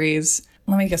 anniversaries.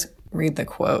 Let me just read the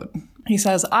quote. He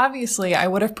says, "Obviously, I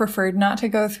would have preferred not to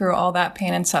go through all that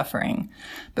pain and suffering,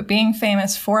 but being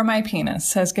famous for my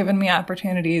penis has given me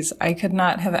opportunities I could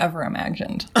not have ever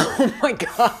imagined." Oh my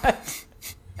God.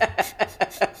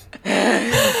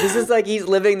 This is like he's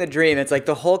living the dream. It's like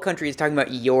the whole country is talking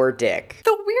about your dick.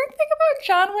 The weird thing about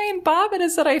John Wayne Bobbitt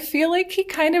is that I feel like he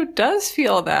kind of does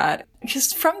feel that.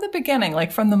 Just from the beginning,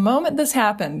 like from the moment this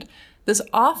happened, this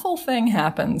awful thing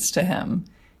happens to him.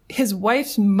 His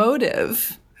wife's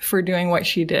motive for doing what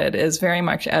she did is very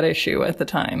much at issue at the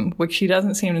time, which she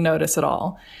doesn't seem to notice at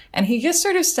all. And he just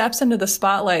sort of steps into the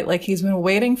spotlight like he's been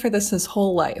waiting for this his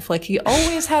whole life. Like he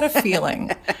always had a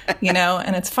feeling,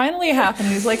 and it's finally happened.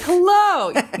 He's like, hello,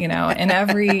 in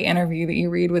every interview that you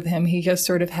read with him, he just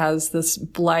sort of has this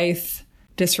blithe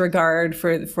disregard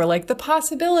for like the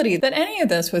possibility that any of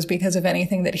this was because of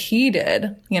anything that he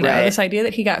did, this idea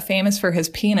that he got famous for his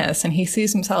penis and he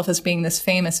sees himself as being this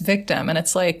famous victim. And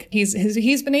it's like,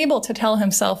 he's been able to tell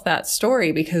himself that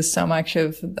story because so much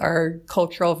of our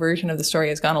cultural version of the story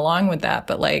has gone along with that.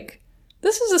 But like,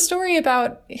 this is a story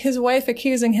about his wife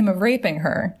accusing him of raping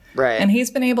her. Right. And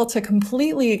he's been able to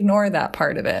completely ignore that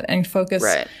part of it and focus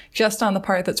just on the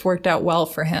part that's worked out well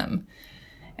for him.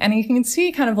 And you can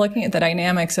see kind of looking at the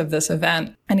dynamics of this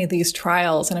event, any of these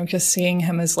trials, and I'm just seeing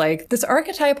him as like this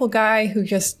archetypal guy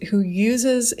who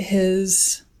uses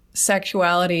his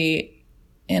sexuality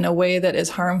in a way that is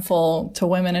harmful to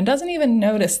women and doesn't even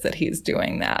notice that he's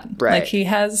doing that. Right. Like he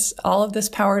has all of this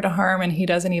power to harm and he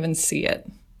doesn't even see it.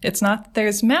 It's not that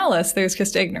there's malice, there's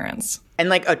just ignorance. And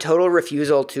like a total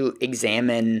refusal to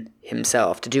examine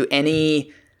himself, to do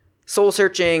any soul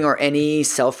searching or any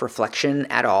self-reflection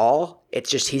at all. It's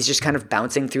just, he's just kind of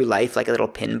bouncing through life like a little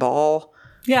pinball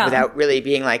without really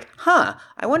being like, I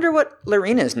wonder what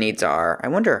Lorena's needs are. I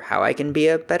wonder how I can be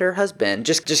a better husband.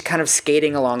 Just kind of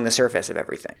skating along the surface of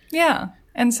everything. Yeah.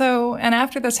 And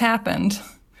after this happened,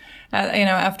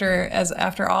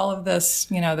 after all of this,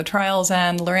 the trials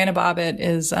end, Lorena Bobbitt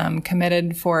is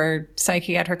committed for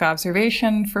psychiatric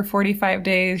observation for 45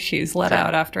 days. She's let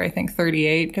out after, I think,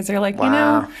 38 because they're like,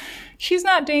 she's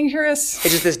not dangerous.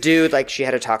 It's just this dude, like she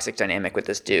had a toxic dynamic with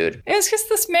this dude. It's just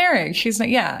this marriage.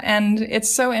 And it's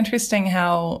so interesting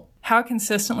how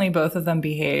consistently both of them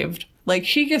behaved. Like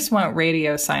she just went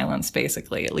radio silence,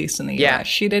 basically, at least in the US.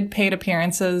 She did paid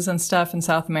appearances and stuff in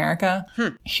South America.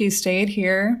 She stayed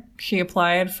here. She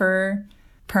applied for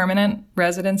permanent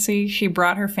residency. She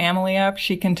brought her family up.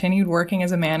 She continued working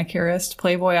as a manicurist.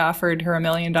 Playboy offered her $1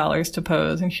 million to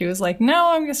pose, and she was like,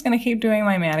 "No, I'm just going to keep doing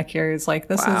my manicures. Like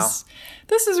this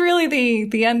is really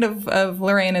the end of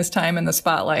Lorena's time in the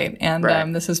spotlight,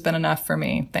 and this has been enough for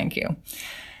me. Thank you."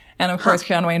 And of course,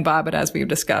 John Wayne Bobbitt, as we've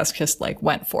discussed, just like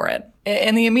went for it.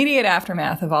 In the immediate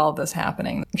aftermath of all of this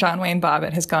happening, John Wayne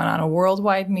Bobbitt has gone on a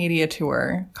worldwide media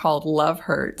tour called Love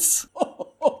Hurts.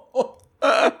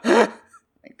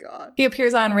 God. He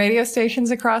appears on radio stations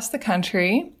across the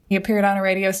country. He appeared on a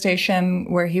radio station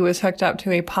where he was hooked up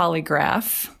to a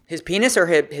polygraph. His penis or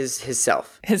his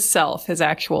self? His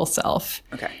actual self.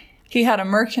 Okay. He had a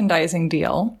merchandising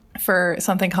deal for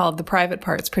something called the Private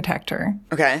Parts Protector.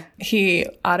 Okay. He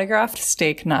autographed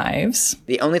steak knives.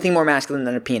 The only thing more masculine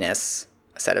than a penis,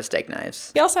 a set of steak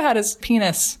knives. He also had his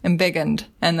penis embiggened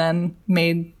and then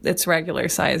made its regular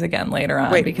size again later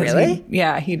on. Wait, really?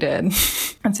 He did.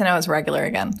 And so now it's regular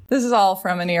again. This is all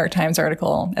from a New York Times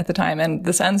article at the time, and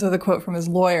this ends with a quote from his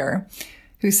lawyer,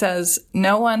 who says,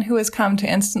 "No one who has come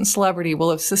to instant celebrity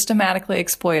will have systematically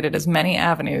exploited as many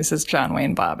avenues as John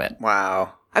Wayne Bobbitt."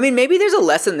 Wow. I mean, maybe there's a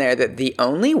lesson there that the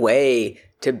only way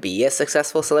to be a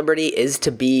successful celebrity is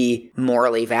to be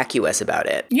morally vacuous about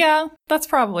it. Yeah, that's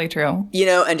probably true. You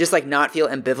know, and just like not feel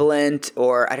ambivalent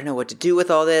or I don't know what to do with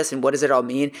all this and what does it all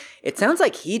mean. It sounds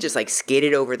like he just like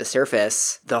skated over the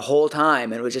surface the whole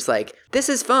time and was just like, this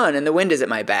is fun and the wind is at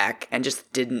my back and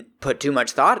just didn't put too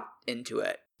much thought into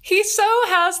it. He so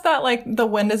has that like the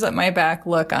wind is at my back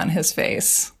look on his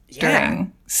face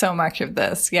during so much of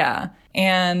this. Yeah.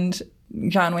 And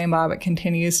John Wayne Bobbitt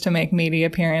continues to make media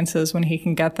appearances when he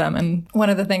can get them. And one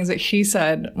of the things that she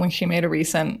said when she made a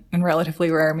recent and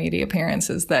relatively rare media appearance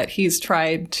is that he's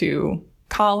tried to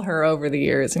call her over the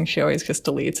years and she always just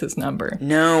deletes his number.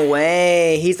 No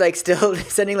way. He's like still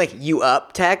sending like you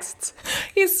up texts.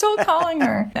 He's still calling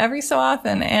her every so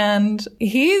often. And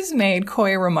he's made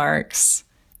coy remarks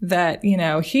that, you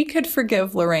know, he could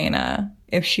forgive Lorena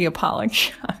if she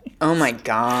apologized. Oh my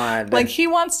God. Like, he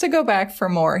wants to go back for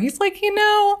more. He's like, you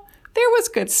know, there was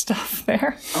good stuff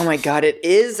there. Oh my God. It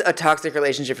is a toxic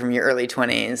relationship from your early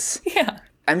 20s. Yeah.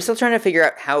 I'm still trying to figure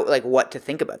out how, like, what to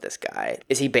think about this guy.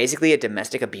 Is he basically a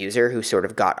domestic abuser who sort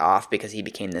of got off because he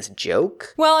became this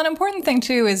joke? Well, an important thing,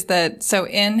 too, is that, so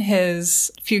in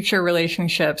his future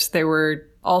relationships, there were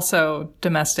also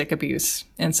domestic abuse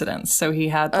incidents. So he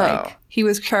had, he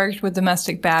was charged with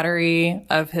domestic battery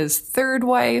of his third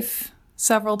wife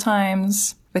several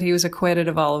times, but he was acquitted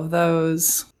of all of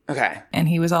those. Okay. And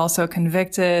he was also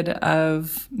convicted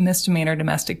of misdemeanor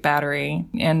domestic battery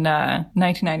in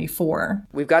 1994.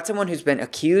 We've got someone who's been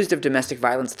accused of domestic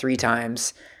violence 3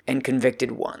 times and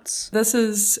convicted once. This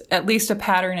is at least a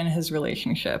pattern in his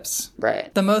relationships.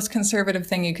 Right. The most conservative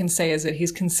thing you can say is that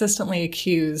he's consistently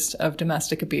accused of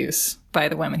domestic abuse by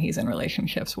the women he's in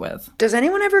relationships with. Does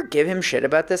anyone ever give him shit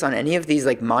about this on any of these,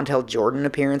 like, Montel Jordan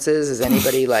appearances? Does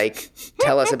anybody, like,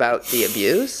 tell us about the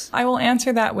abuse? I will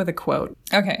answer that with a quote.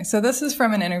 Okay, so this is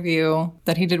from an interview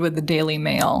that he did with the Daily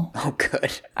Mail. Oh,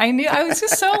 good. I was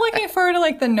just so looking forward to,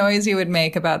 like, the noise you would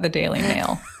make about the Daily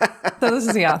Mail. So this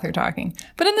is the author talking.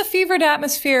 But in the fevered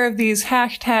atmosphere of these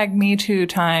hashtag #MeToo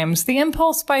times, the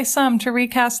impulse by some to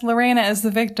recast Lorena as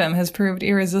the victim has proved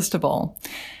irresistible.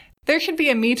 There should be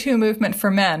a Me Too movement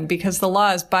for men because the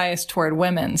law is biased toward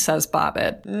women, says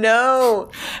Bobbitt.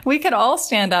 No. We could all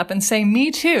stand up and say,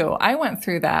 me too. I went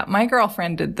through that. My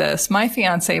girlfriend did this. My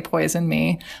fiance poisoned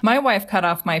me. My wife cut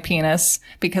off my penis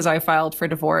because I filed for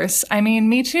divorce. I mean,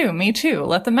 me too. Me too.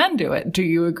 Let the men do it. Do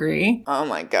you agree? Oh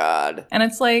my God. And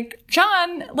it's like,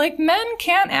 John, like, men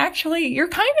can't actually, you're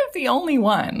kind of the only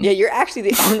one. Yeah, you're actually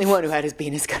the only one who had his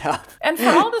penis cut off. And for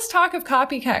all this talk of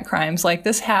copycat crimes, like,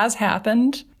 this has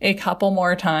happened a couple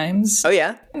more times. Oh,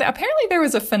 yeah? Apparently there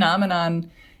was a phenomenon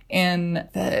in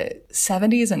the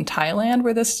 70s in Thailand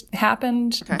where this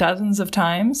happened dozens of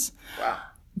times. Wow.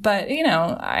 But, you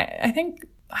know, I think,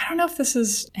 I don't know if this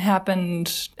has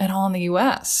happened at all in the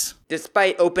U.S.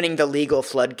 Despite opening the legal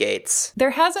floodgates. There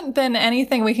hasn't been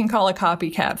anything we can call a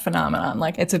copycat phenomenon.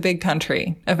 Like, it's a big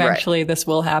country. Eventually this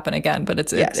will happen again, but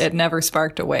it never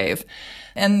sparked a wave.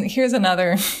 And here's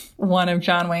another one of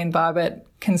John Wayne Bobbitt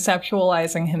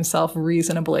conceptualizing himself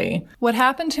reasonably. What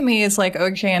happened to me is like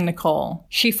OJ and Nicole.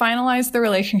 She finalized the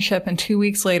relationship and 2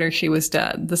 weeks later she was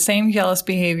dead. The same jealous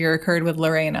behavior occurred with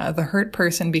Lorena. The hurt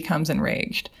person becomes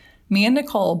enraged. Me and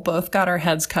Nicole both got our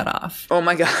heads cut off. Oh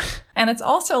my God. And it's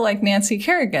also like Nancy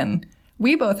Kerrigan.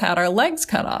 We both had our legs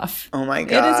cut off. Oh my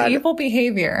God. It is evil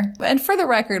behavior. And for the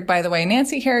record, by the way,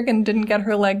 Nancy Kerrigan didn't get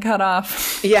her leg cut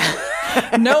off. Yeah.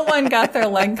 No one got their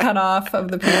leg cut off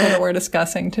of the people that we're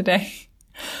discussing today.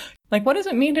 Like, what does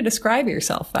it mean to describe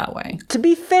yourself that way? To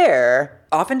be fair,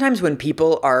 oftentimes when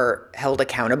people are held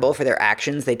accountable for their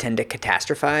actions, they tend to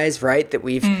catastrophize, right? That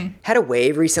we've had a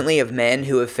wave recently of men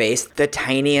who have faced the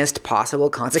tiniest possible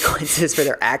consequences for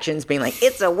their actions, being like,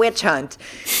 it's a witch hunt.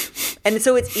 And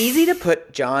so it's easy to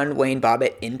put John Wayne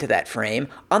Bobbitt into that frame.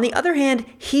 On the other hand,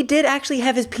 he did actually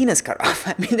have his penis cut off.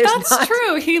 I mean, That's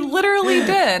true. He literally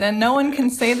did, and no one can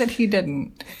say that he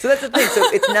didn't. So that's the thing. So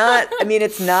it's not, I mean,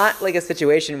 it's not like a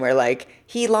situation where, like,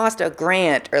 he lost a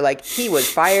grant or, like, he was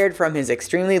fired from his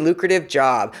extremely lucrative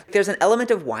job. There's an element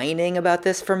of whining about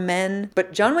this for men.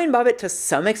 But John Wayne Bobbitt, to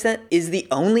some extent, is the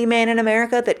only man in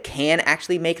America that can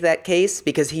actually make that case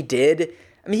because he did.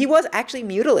 I mean, he was actually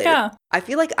mutilated. Yeah. I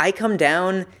feel like I come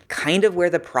down kind of where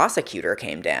the prosecutor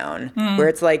came down, where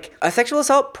it's like a sexual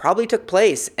assault probably took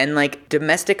place and, like,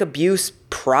 domestic abuse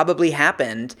probably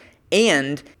happened.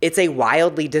 And it's a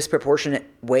wildly disproportionate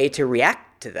way to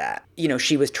react to that. You know,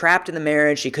 she was trapped in the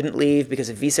marriage. She couldn't leave because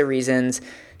of visa reasons.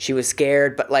 She was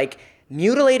scared. But, like,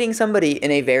 mutilating somebody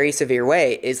in a very severe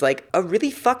way is like a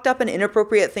really fucked up and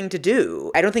inappropriate thing to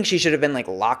do. I don't think she should have been like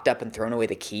locked up and thrown away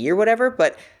the key or whatever,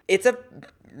 but it's a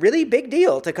really big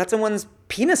deal to cut someone's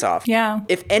penis off. Yeah.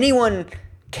 If anyone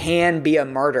can be a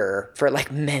martyr for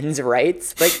like men's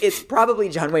rights, like it's probably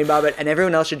John Wayne Bobbitt, and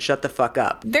everyone else should shut the fuck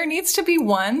up. There needs to be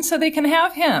one so they can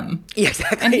have him. Yeah,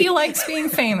 exactly. And he likes being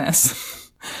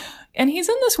famous. And he's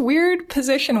in this weird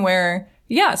position where,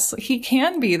 yes, he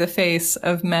can be the face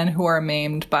of men who are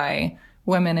maimed by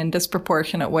women in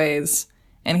disproportionate ways.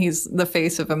 And he's the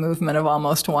face of a movement of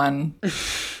almost one.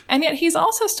 And yet he's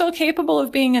also still capable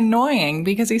of being annoying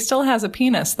because he still has a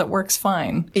penis that works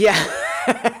fine. Yeah.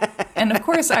 And of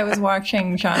course, I was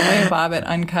watching John Wayne Bobbitt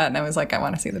Uncut, and I was like, I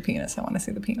want to see the penis. I want to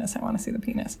see the penis. I want to see the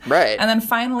penis. Right. And then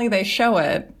finally they show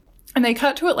it, and they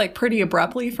cut to it like pretty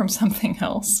abruptly from something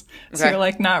else. So you're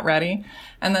like not ready.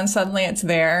 And then suddenly it's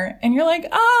there, and you're like,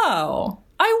 oh,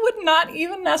 I would not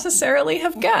even necessarily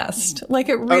have guessed. Like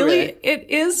it really, it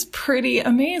is pretty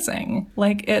amazing.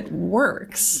 Like it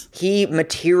works. He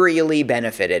materially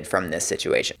benefited from this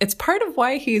situation. It's part of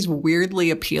why he's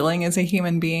weirdly appealing as a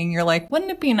human being. You're like,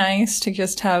 wouldn't it be nice to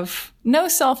just have no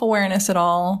self-awareness at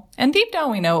all? And deep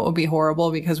down we know it would be horrible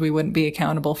because we wouldn't be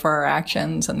accountable for our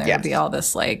actions, and there would be all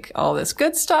this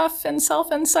good stuff and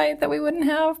self-insight that we wouldn't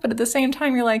have. But at the same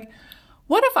time, you're like,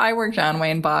 what if I were John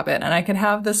Wayne Bobbitt and I could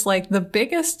have this, like, the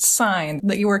biggest sign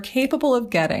that you are capable of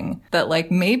getting, that,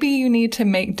 like, maybe you need to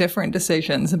make different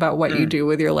decisions about what you do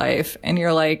with your life. And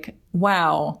you're like,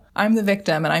 wow, I'm the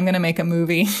victim and I'm going to make a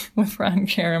movie with Ron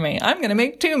Jeremy. I'm going to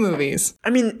make 2 movies. I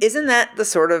mean, isn't that the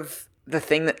sort of the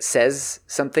thing that says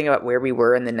something about where we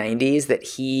were in the 90s, that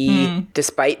he,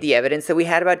 despite the evidence that we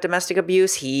had about domestic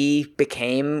abuse, he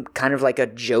became kind of like a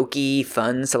jokey,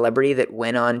 fun celebrity that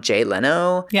went on Jay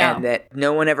Leno, and that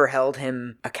no one ever held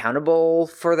him accountable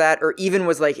for that, or even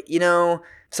was like, you know,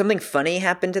 something funny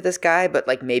happened to this guy, but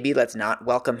like maybe let's not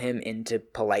welcome him into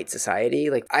polite society.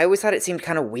 Like I always thought it seemed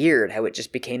kind of weird how it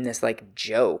just became this like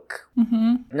joke.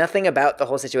 Nothing about the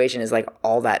whole situation is like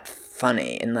all that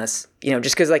funny, unless, you know,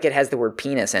 just because like it has the word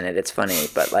penis in it, it's funny.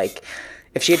 But like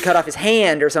if she had cut off his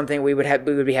hand or something, we would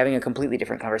be having a completely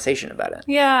different conversation about it.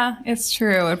 Yeah, it's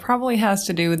true. It probably has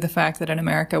to do with the fact that in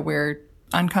America we're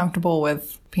uncomfortable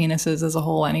with penises as a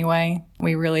whole anyway.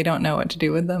 We really don't know what to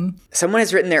do with them. Someone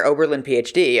has written their Oberlin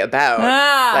PhD about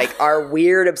like our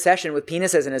weird obsession with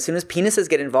penises, and as soon as penises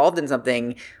get involved in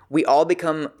something, we all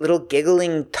become little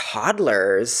giggling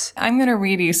toddlers. I'm going to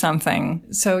read you something.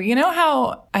 So you know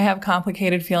how I have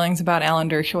complicated feelings about Alan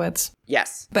Dershowitz?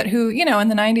 Yes. But who, you know, in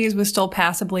the 90s was still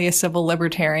passably a civil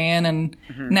libertarian, and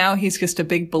now he's just a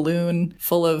big balloon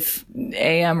full of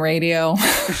AM radio.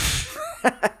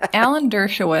 Alan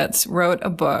Dershowitz wrote a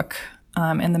book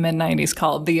in the mid-90s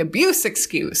called The Abuse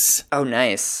Excuse. Oh,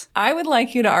 nice. I would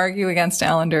like you to argue against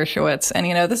Alan Dershowitz. And,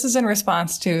 you know, this is in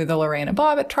response to the Lorena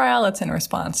Bobbitt trial. It's in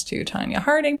response to Tanya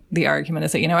Harding. The argument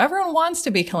is that, you know, everyone wants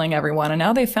to be killing everyone, and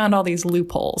now they found all these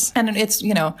loopholes. And it's,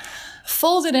 you know,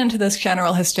 folded into this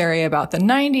general hysteria about the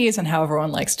 90s and how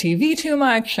everyone likes TV too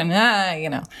much and, you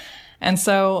know. And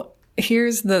so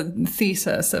here's the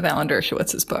thesis of Alan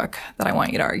Dershowitz's book that I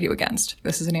want you to argue against.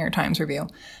 This is a New York Times review.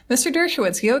 Mr.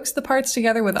 Dershowitz yokes the parts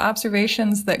together with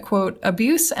observations that, quote,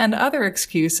 abuse and other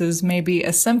excuses may be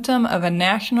a symptom of a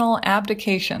national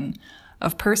abdication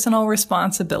of personal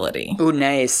responsibility. Ooh,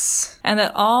 nice. And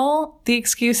that all the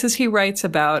excuses he writes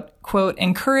about, quote,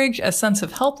 encourage a sense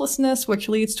of helplessness which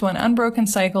leads to an unbroken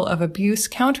cycle of abuse,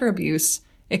 counter-abuse,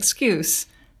 excuse,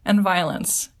 and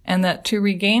violence. And that to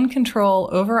regain control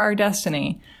over our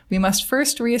destiny, we must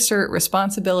first reassert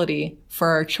responsibility for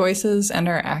our choices and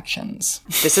our actions.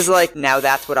 This is like, now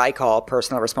that's what I call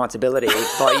personal responsibility,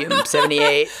 volume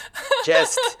 78.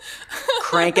 Just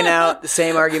cranking out the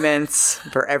same arguments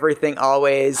for everything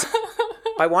always.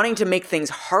 By wanting to make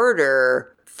things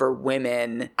harder for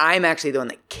women, I'm actually the one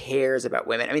that cares about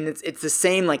women. I mean, it's the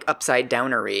same like upside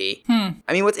downery. I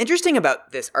mean, what's interesting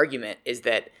about this argument is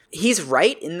that he's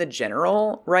right in the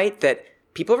general, right? That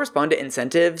people respond to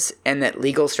incentives and that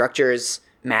legal structures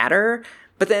matter.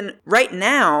 But then right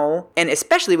now, and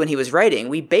especially when he was writing,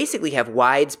 we basically have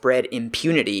widespread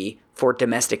impunity for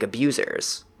domestic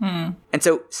abusers. And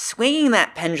so swinging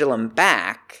that pendulum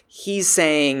back, he's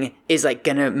saying is like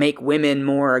going to make women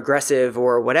more aggressive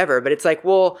or whatever. But it's like,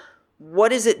 well,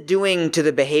 what is it doing to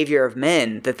the behavior of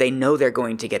men that they know they're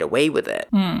going to get away with it?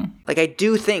 Like, I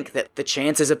do think that the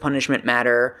chances of punishment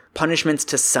matter, punishments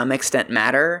to some extent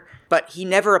matter, but he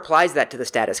never applies that to the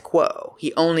status quo.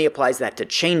 He only applies that to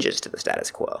changes to the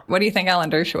status quo. What do you think Alan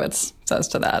Dershowitz says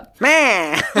to that?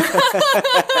 Man!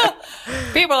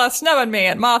 People are snubbing me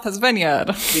at Martha's Vineyard.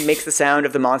 He makes the sound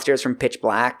of the monsters from Pitch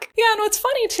Black. Yeah, and what's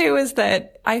funny, too, is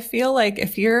that I feel like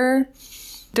if you're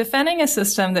defending a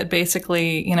system that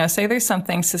basically, say there's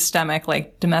something systemic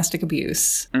like domestic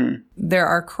abuse, there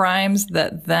are crimes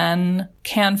that then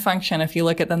can function if you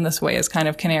look at them this way as kind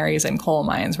of canaries in coal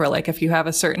mines, where like if you have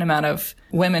a certain amount of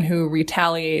women who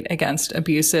retaliate against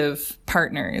abusive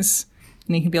partners,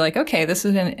 and you can be like, okay, this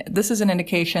is an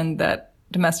indication that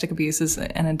domestic abuse is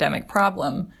an endemic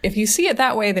problem. If you see it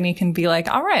that way, then you can be like,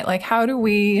 all right, like how do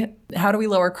we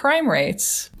lower crime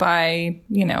rates by,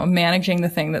 managing the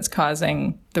thing that's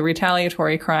causing the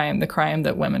retaliatory crime, the crime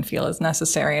that women feel is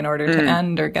necessary in order to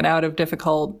end or get out of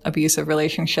difficult abusive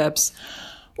relationships.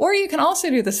 Or you can also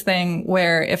do this thing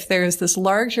where if there's this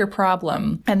larger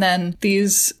problem and then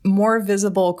these more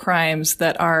visible crimes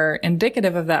that are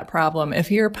indicative of that problem,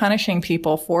 if you're punishing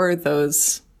people for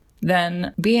those,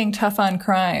 then being tough on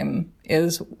crime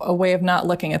is a way of not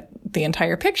looking at the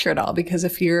entire picture at all. Because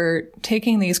if you're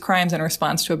taking these crimes in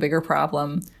response to a bigger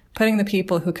problem, putting the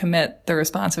people who commit the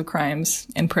responsive crimes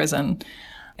in prison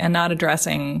and not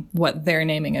addressing what they're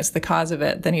naming as the cause of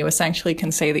it, then you essentially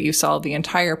can say that you solve the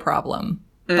entire problem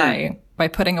by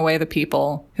putting away the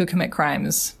people who commit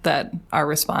crimes that are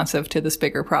responsive to this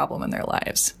bigger problem in their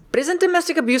lives. But isn't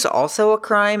domestic abuse also a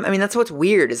crime? I mean, that's what's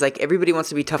weird, is like everybody wants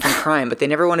to be tough on crime, but they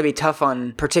never want to be tough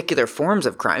on particular forms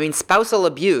of crime. I mean, spousal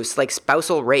abuse, like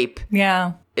spousal rape,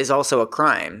 is also a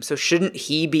crime. So shouldn't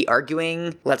he be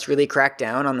arguing, let's really crack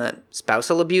down on the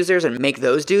spousal abusers and make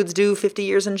those dudes do 50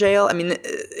 years in jail? I mean,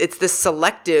 it's this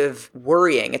selective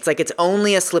worrying. It's like it's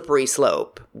only a slippery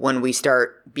slope when we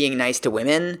start being nice to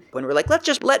women, when we're like, let's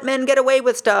just let men get away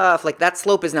with stuff. Like, that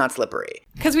slope is not slippery.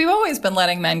 Because we've always been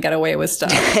letting men get away with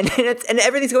stuff. and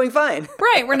everything's going fine.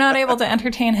 Right. We're not able to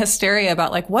entertain hysteria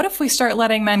about, like, what if we start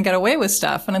letting men get away with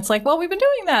stuff? And it's like, well, we've been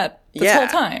doing that this whole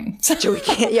time. So we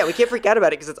can't freak out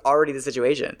about it because it's already the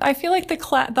situation. I feel like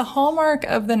the hallmark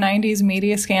of the 90s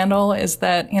media scandal is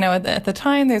that, at the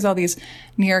time, there's all these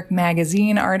New York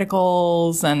Magazine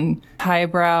articles and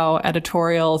highbrow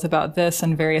editorials about this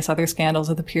and various other scandals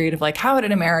of the period of like, how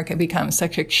did America become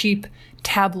such a cheap,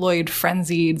 tabloid,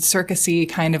 frenzied, circusy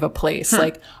kind of a place?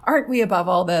 Like, aren't we above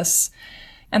all this?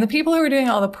 And the people who are doing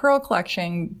all the pearl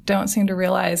collecting don't seem to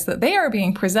realize that they are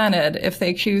being presented, if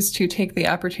they choose to take the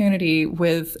opportunity,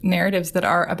 with narratives that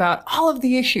are about all of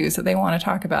the issues that they want to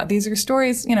talk about. These are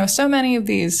stories, so many of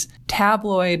these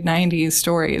tabloid 90s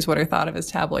stories, what are thought of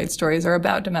as tabloid stories, are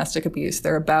about domestic abuse.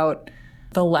 They're about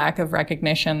the lack of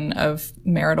recognition of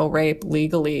marital rape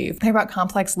legally. They're about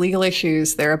complex legal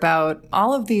issues. They're about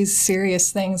all of these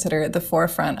serious things that are at the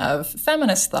forefront of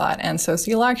feminist thought and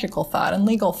sociological thought and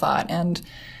legal thought, and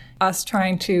us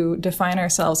trying to define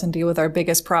ourselves and deal with our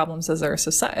biggest problems as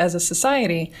a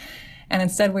society. And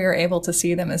instead we were able to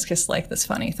see them as just like this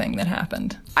funny thing that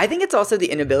happened. I think it's also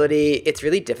the inability, it's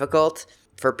really difficult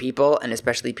for people, and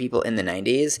especially people in the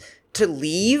 90s, to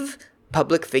leave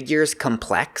public figures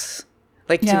complex.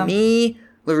 Like, to me,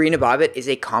 Lorena Bobbitt is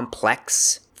a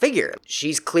complex figure.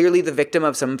 She's clearly the victim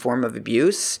of some form of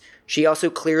abuse. She also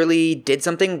clearly did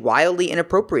something wildly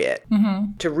inappropriate.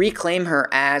 To reclaim her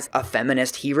as a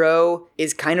feminist hero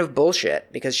is kind of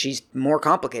bullshit, because she's more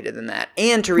complicated than that.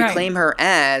 And to reclaim her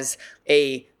as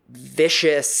a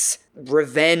vicious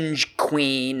revenge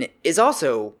queen is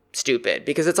also stupid,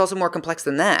 because it's also more complex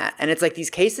than that. And it's like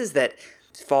these cases that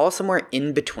fall somewhere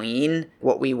in between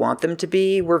what we want them to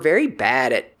be, we're very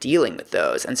bad at dealing with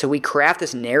those. And so we craft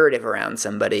this narrative around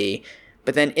somebody,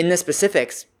 but then in the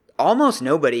specifics, almost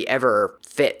nobody ever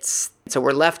fits. So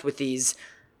we're left with these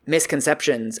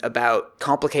misconceptions about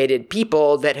complicated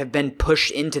people that have been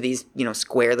pushed into these,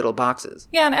 square little boxes.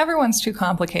 Yeah, and everyone's too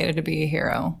complicated to be a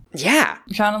hero. Yeah.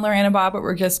 John and Lorena Bobbitt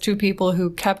were just two people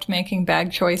who kept making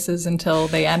bad choices until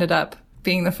they ended up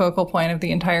being the focal point of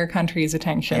the entire country's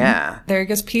attention. Yeah. They're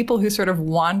just people who sort of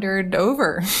wandered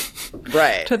over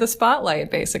to the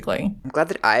spotlight, basically. I'm glad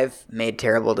that I've made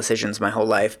terrible decisions my whole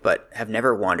life, but have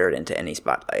never wandered into any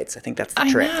spotlights. I think that's the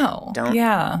trick. I know.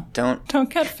 Don't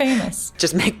get famous.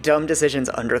 Just make dumb decisions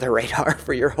under the radar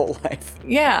for your whole life.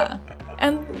 Yeah.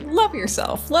 And love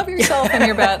yourself. Love yourself in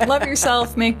your bed. Love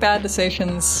yourself. Make bad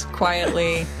decisions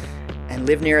quietly. And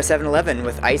live near a 7-Eleven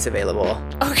with ice available.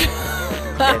 Okay.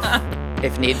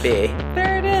 if need be.